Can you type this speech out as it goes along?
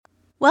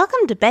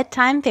Welcome to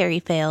Bedtime Fairy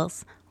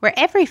Fails, where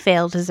every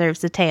fail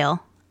deserves a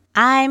tale.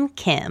 I'm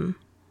Kim.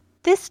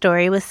 This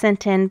story was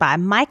sent in by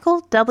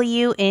Michael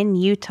W. in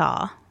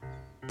Utah.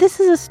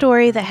 This is a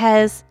story that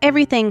has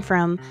everything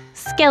from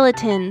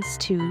skeletons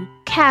to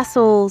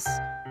castles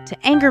to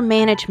anger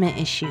management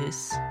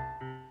issues.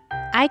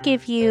 I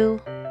give you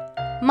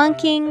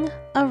Monkeying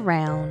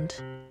Around.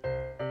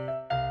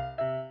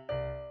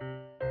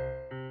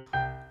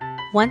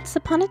 Once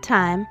upon a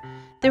time,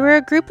 there were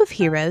a group of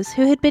heroes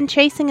who had been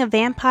chasing a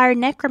vampire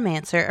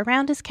necromancer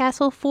around his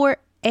castle for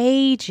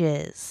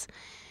ages.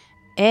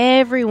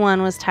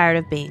 Everyone was tired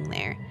of being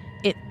there.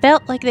 It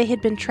felt like they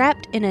had been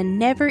trapped in a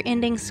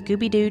never-ending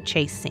Scooby-Doo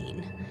chase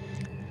scene.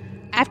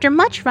 After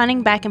much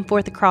running back and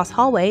forth across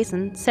hallways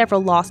and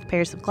several lost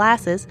pairs of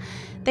glasses,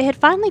 they had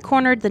finally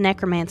cornered the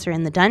necromancer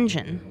in the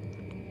dungeon.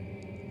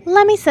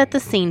 Let me set the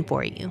scene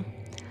for you.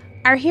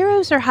 Our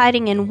heroes are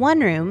hiding in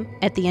one room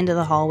at the end of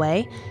the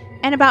hallway,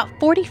 and about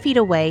 40 feet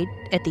away,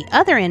 at the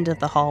other end of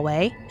the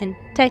hallway, and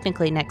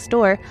technically next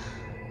door,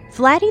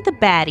 Vladdy the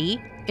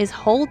Baddie is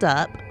holed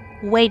up,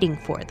 waiting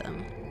for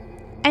them.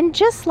 And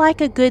just like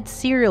a good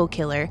serial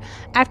killer,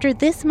 after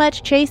this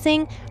much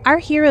chasing, our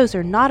heroes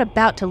are not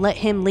about to let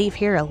him leave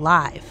here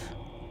alive.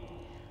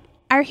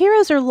 Our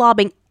heroes are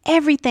lobbing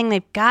everything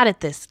they've got at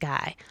this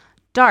guy.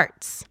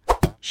 Darts,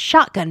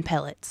 shotgun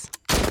pellets,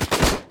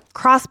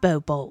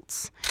 crossbow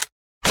bolts,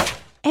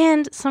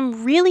 and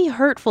some really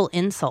hurtful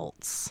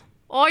insults.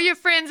 All your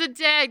friends are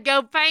dead.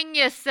 Go bang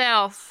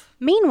yourself.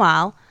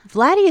 Meanwhile,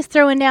 Vladdy is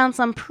throwing down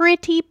some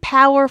pretty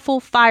powerful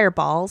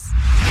fireballs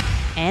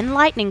and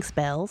lightning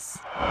spells.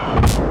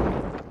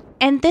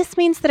 And this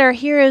means that our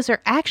heroes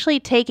are actually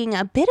taking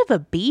a bit of a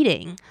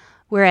beating,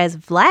 whereas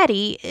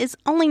Vladdy is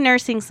only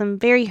nursing some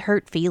very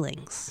hurt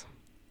feelings.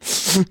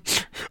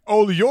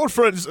 All your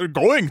friends are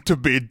going to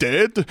be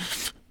dead.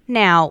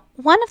 Now,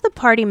 one of the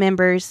party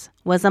members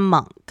was a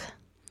monk.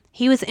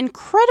 He was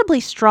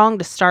incredibly strong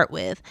to start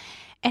with,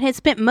 and had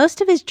spent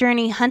most of his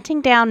journey hunting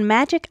down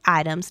magic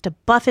items to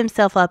buff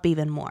himself up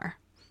even more.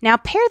 Now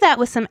pair that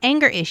with some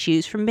anger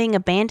issues from being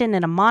abandoned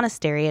in a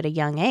monastery at a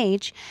young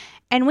age,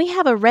 and we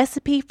have a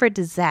recipe for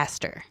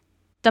disaster.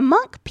 The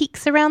monk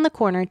peeks around the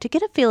corner to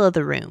get a feel of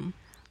the room.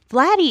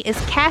 Vladdy is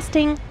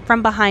casting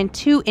from behind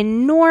two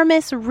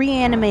enormous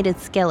reanimated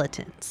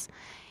skeletons.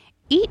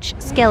 Each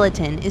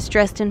skeleton is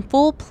dressed in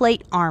full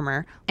plate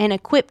armor and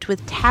equipped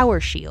with tower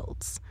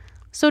shields.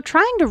 So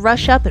trying to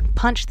rush up and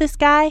punch this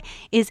guy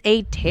is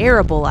a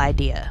terrible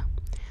idea.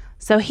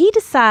 So he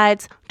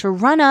decides to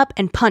run up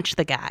and punch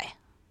the guy.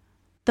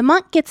 The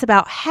monk gets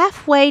about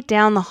halfway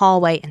down the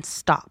hallway and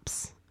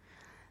stops.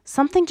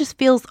 Something just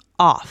feels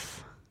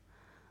off.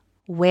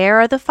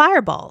 Where are the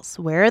fireballs?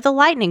 Where are the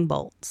lightning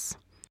bolts?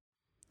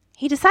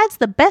 He decides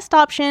the best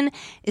option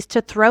is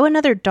to throw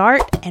another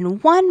dart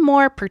and one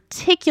more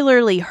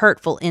particularly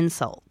hurtful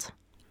insult.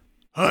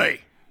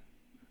 Hey,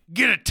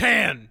 get a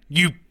tan,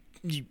 you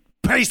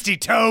pasty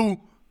toe!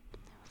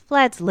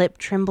 Vlad's lip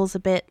trembles a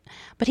bit,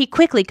 but he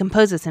quickly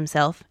composes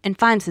himself and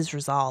finds his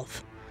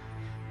resolve.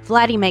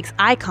 Vladdy makes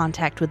eye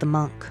contact with the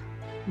monk.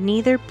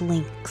 Neither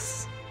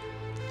blinks.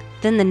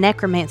 Then the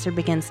necromancer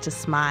begins to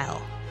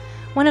smile.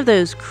 One of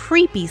those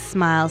creepy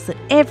smiles that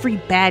every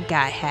bad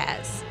guy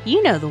has.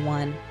 You know the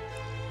one.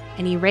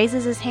 And he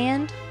raises his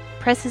hand,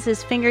 presses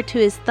his finger to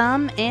his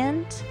thumb,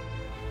 and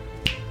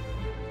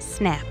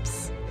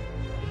snaps.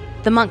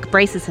 The monk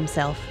braces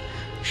himself.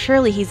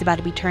 Surely he's about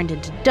to be turned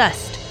into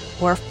dust,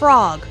 or a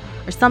frog,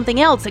 or something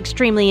else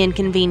extremely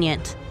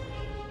inconvenient.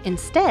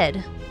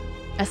 Instead,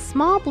 a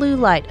small blue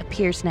light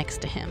appears next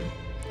to him.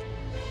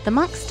 The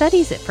monk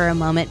studies it for a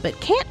moment, but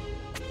can't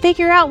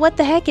figure out what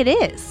the heck it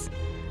is.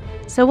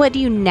 So what do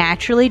you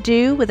naturally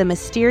do with a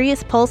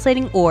mysterious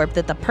pulsating orb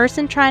that the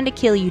person trying to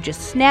kill you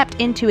just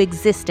snapped into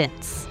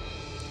existence?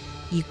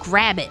 You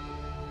grab it.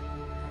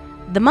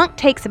 The monk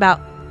takes about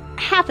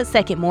half a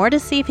second more to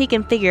see if he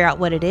can figure out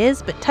what it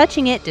is, but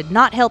touching it did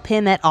not help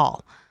him at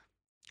all.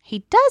 He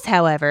does,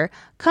 however,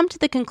 come to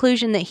the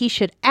conclusion that he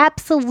should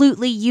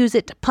absolutely use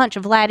it to punch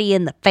Vladdy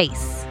in the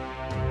face.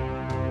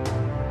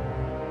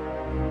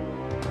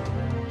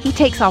 He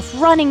takes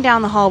off running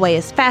down the hallway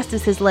as fast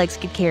as his legs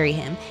could carry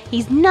him.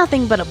 He's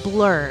nothing but a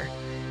blur.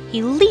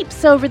 He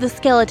leaps over the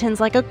skeletons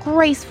like a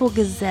graceful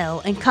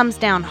gazelle and comes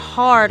down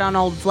hard on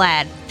old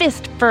Vlad,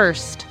 fist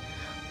first.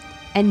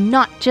 And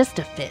not just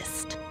a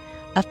fist.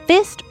 A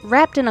fist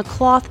wrapped in a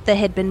cloth that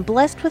had been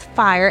blessed with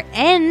fire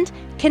and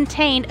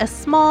contained a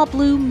small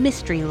blue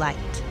mystery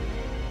light.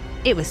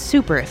 It was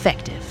super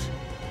effective.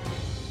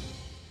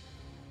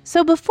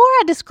 So before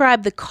I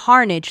describe the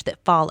carnage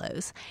that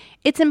follows,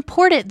 it's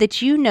important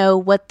that you know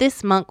what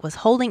this monk was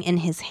holding in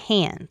his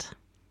hand.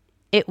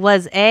 It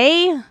was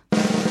a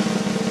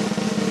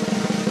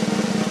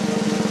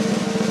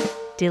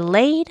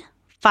delayed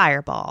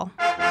fireball.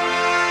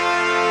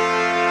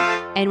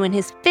 And when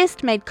his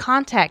fist made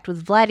contact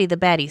with Vladdy the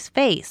Baddie's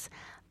face,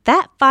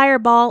 that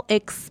fireball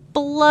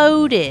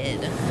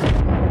exploded.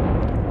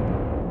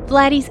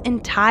 Vladdy's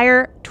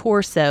entire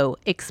torso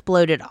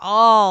exploded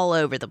all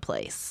over the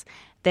place.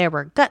 There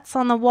were guts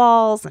on the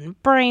walls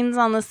and brains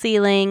on the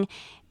ceiling.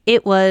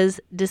 It was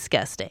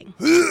disgusting.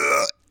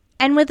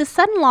 And with the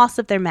sudden loss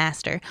of their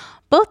master,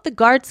 both the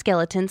guard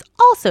skeletons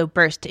also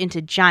burst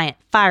into giant,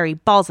 fiery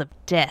balls of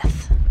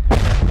death.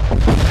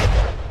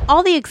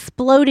 All the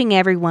exploding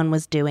everyone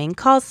was doing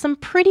caused some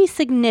pretty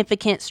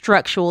significant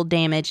structural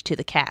damage to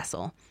the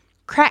castle.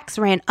 Cracks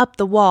ran up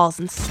the walls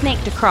and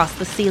snaked across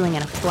the ceiling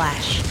in a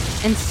flash,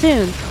 and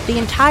soon the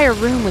entire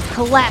room was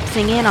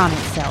collapsing in on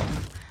itself.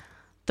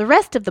 The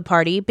rest of the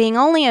party, being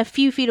only a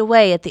few feet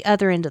away at the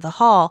other end of the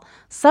hall,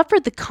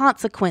 suffered the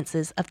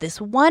consequences of this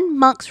one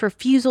monk's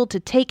refusal to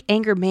take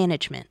anger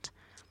management.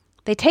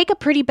 They take a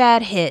pretty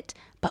bad hit,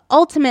 but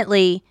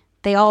ultimately,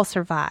 they all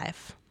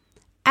survive.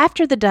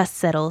 After the dust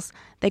settles,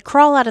 they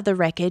crawl out of the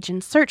wreckage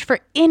and search for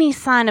any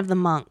sign of the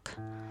monk.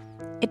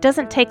 It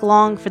doesn't take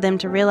long for them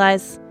to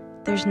realize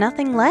there's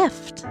nothing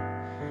left.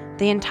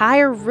 The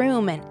entire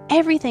room and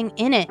everything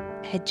in it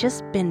had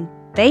just been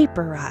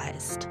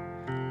vaporized.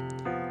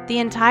 The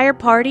entire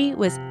party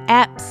was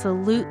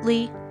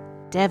absolutely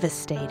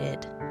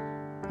devastated.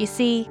 You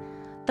see,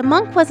 the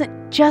monk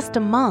wasn't just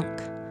a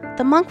monk.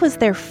 The monk was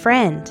their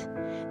friend,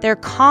 their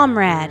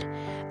comrade,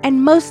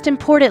 and most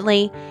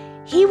importantly,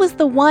 he was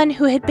the one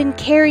who had been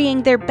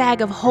carrying their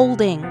bag of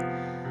holding.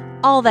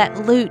 All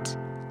that loot,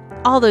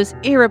 all those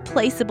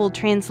irreplaceable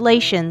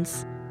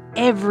translations,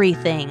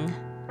 everything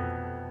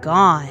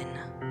gone.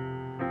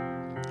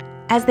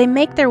 As they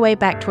make their way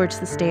back towards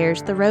the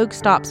stairs, the rogue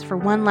stops for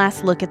one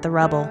last look at the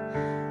rubble.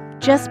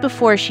 Just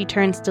before she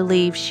turns to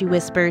leave, she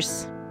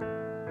whispers,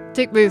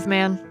 "Dick move,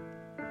 man."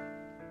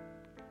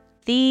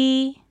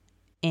 The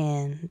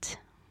end.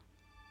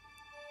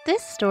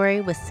 This story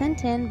was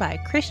sent in by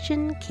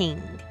Christian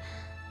King.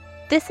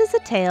 This is a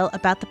tale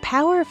about the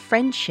power of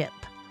friendship,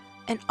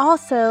 and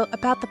also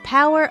about the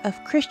power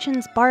of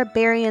Christian's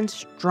barbarian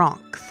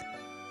strength.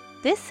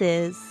 This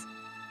is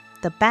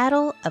The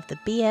Battle of the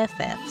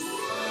BFFs.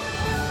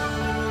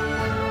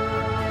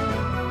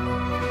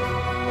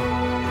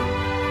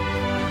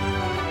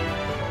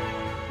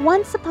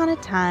 Once upon a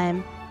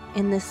time,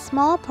 in this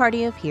small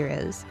party of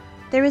heroes,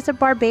 there was a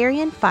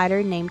barbarian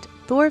fighter named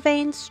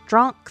Thorvain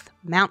Strength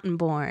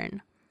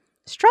Mountainborn.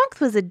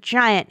 Strength was a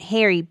giant,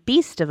 hairy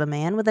beast of a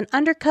man with an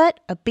undercut,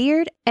 a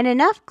beard, and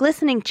enough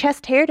glistening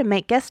chest hair to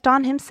make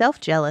Gaston himself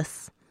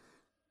jealous.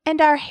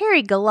 And our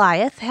hairy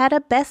Goliath had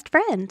a best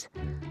friend.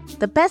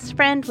 The best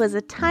friend was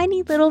a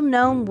tiny little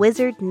gnome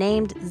wizard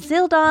named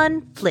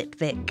Zildon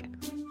Flitvick.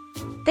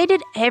 They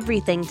did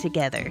everything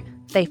together.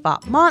 They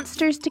fought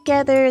monsters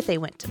together, they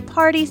went to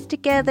parties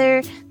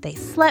together, they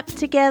slept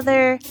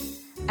together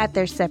at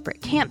their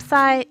separate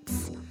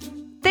campsites.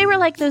 They were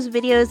like those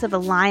videos of a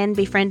lion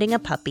befriending a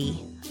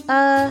puppy.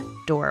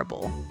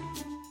 Adorable.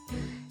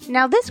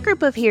 Now, this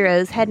group of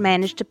heroes had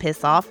managed to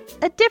piss off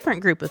a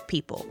different group of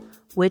people,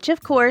 which,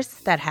 of course,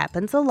 that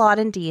happens a lot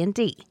in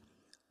D&D.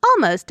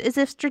 Almost as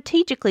if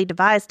strategically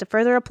devised to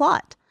further a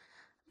plot.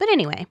 But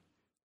anyway,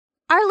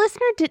 our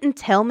listener didn't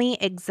tell me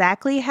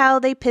exactly how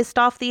they pissed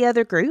off the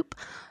other group,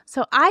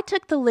 so I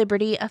took the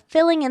liberty of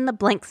filling in the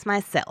blanks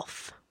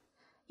myself.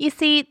 You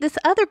see, this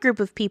other group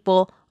of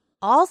people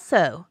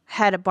also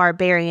had a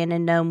barbarian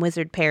and gnome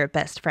wizard pair of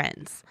best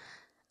friends,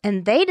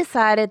 and they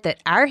decided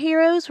that our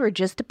heroes were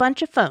just a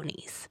bunch of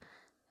phonies.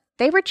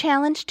 They were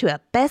challenged to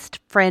a best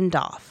friend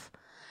off,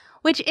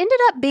 which ended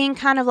up being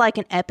kind of like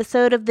an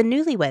episode of the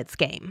Newlyweds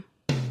Game.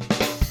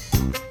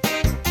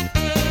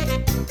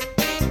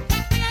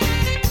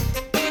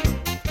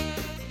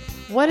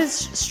 What is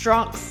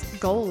Strong's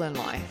goal in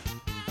life?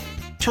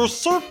 To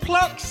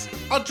suplex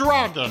a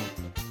dragon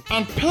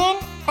and pin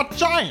a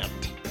giant.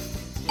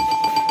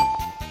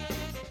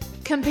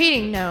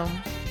 Competing gnome.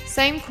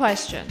 Same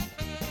question.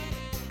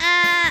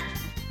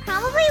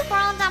 Probably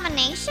world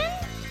domination?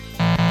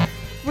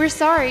 We're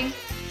sorry.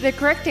 The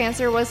correct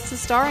answer was to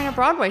star in a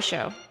Broadway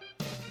show.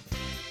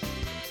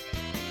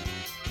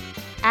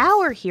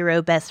 Our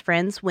hero best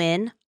friends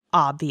win,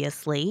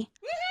 obviously.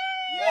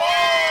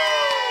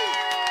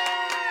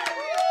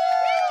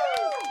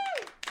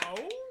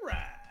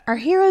 Our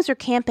heroes are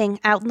camping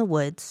out in the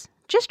woods,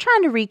 just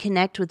trying to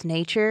reconnect with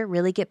nature,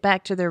 really get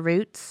back to their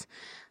roots.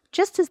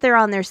 Just as they're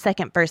on their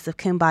second verse of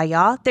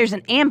Kumbaya, there's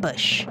an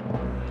ambush.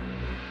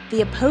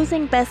 The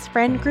opposing best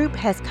friend group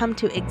has come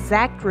to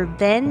exact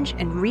revenge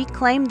and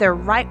reclaim their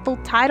rightful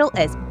title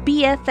as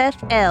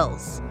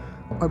BFFLs,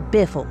 or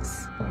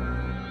Biffles.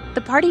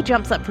 The party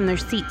jumps up from their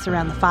seats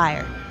around the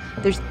fire.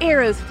 There's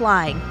arrows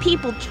flying,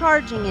 people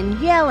charging and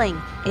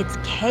yelling. It's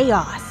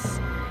chaos.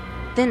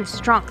 Then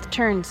Strength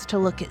turns to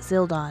look at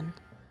Zildon.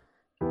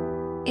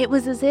 It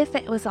was as if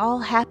it was all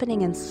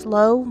happening in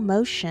slow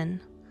motion.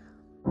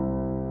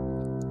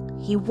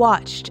 He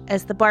watched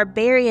as the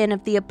barbarian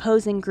of the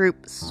opposing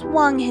group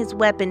swung his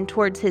weapon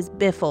towards his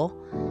biffle.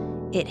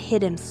 It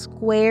hit him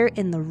square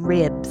in the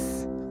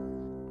ribs.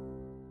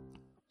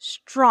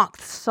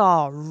 Strength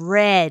saw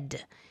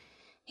red.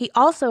 He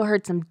also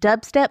heard some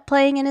dubstep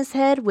playing in his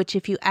head, which,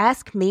 if you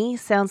ask me,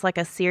 sounds like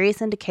a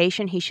serious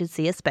indication he should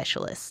see a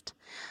specialist.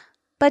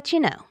 But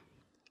you know,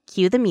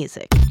 cue the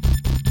music.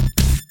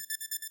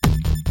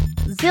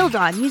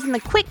 Zildon, using the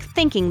quick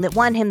thinking that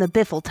won him the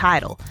Biffle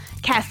title,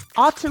 casts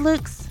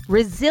Autoluke's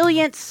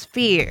Resilient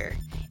Sphere.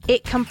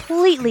 It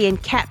completely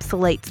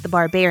encapsulates the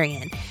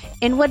barbarian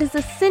in what is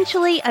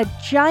essentially a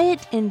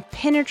giant,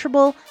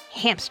 impenetrable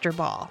hamster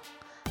ball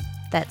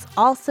that's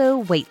also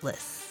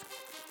weightless.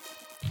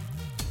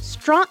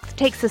 Strongth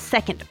takes a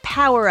second to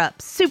power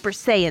up Super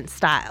Saiyan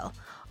style,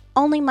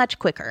 only much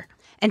quicker,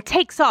 and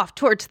takes off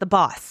towards the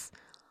boss.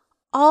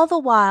 All the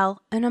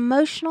while, an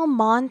emotional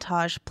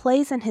montage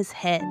plays in his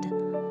head.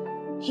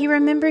 He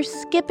remembers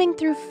skipping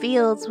through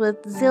fields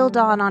with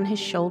Zildon on his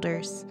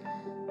shoulders,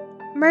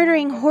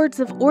 murdering hordes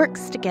of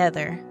orcs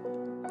together.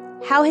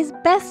 How his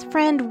best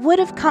friend would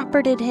have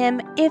comforted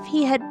him if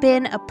he had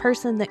been a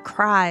person that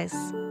cries.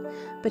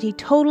 But he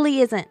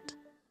totally isn't,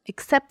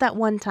 except that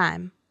one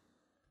time.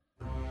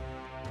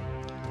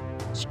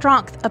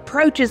 Strongth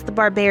approaches the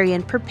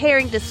barbarian,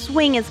 preparing to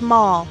swing his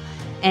maul,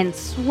 and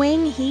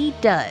swing he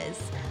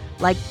does.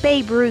 Like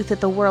Babe Ruth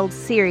at the World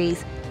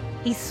Series,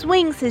 he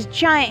swings his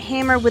giant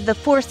hammer with the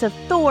force of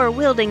Thor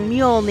wielding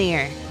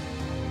Mjolnir.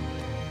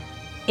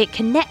 It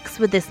connects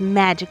with this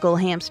magical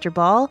hamster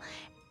ball,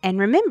 and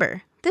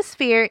remember, this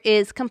sphere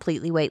is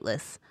completely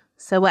weightless.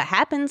 So what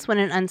happens when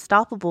an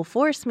unstoppable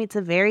force meets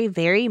a very,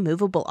 very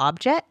movable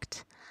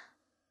object?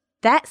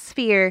 That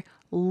sphere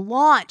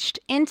launched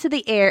into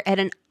the air at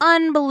an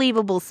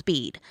unbelievable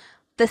speed.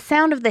 The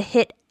sound of the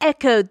hit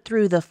echoed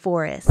through the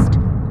forest.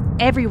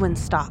 Everyone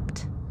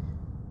stopped.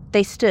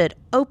 They stood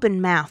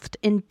open-mouthed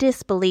in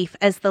disbelief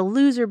as the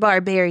loser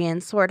barbarian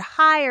soared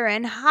higher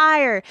and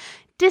higher,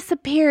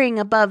 disappearing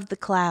above the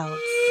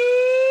clouds.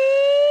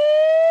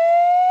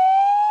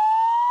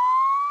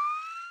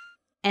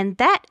 And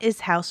that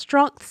is how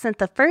Strongth sent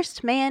the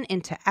first man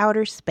into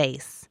outer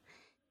space.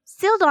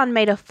 Zildon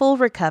made a full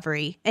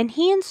recovery, and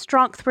he and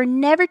Strongth were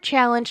never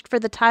challenged for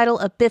the title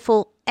of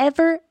Biffle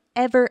ever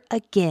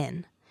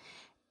again.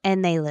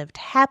 And they lived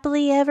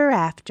happily ever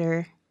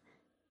after.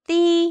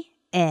 The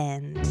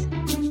end.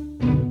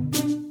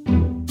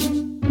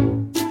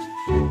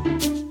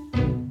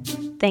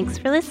 Thanks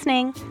for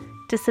listening.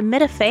 To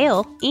submit a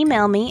fail,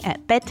 email me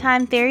at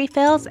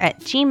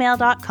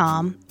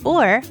bedtimefairyfails@gmail.com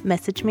or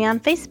message me on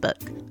Facebook.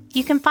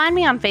 You can find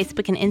me on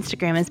Facebook and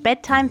Instagram as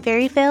Bedtime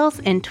Fairy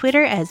Fails and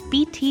Twitter as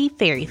BT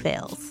Fairy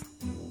Fails.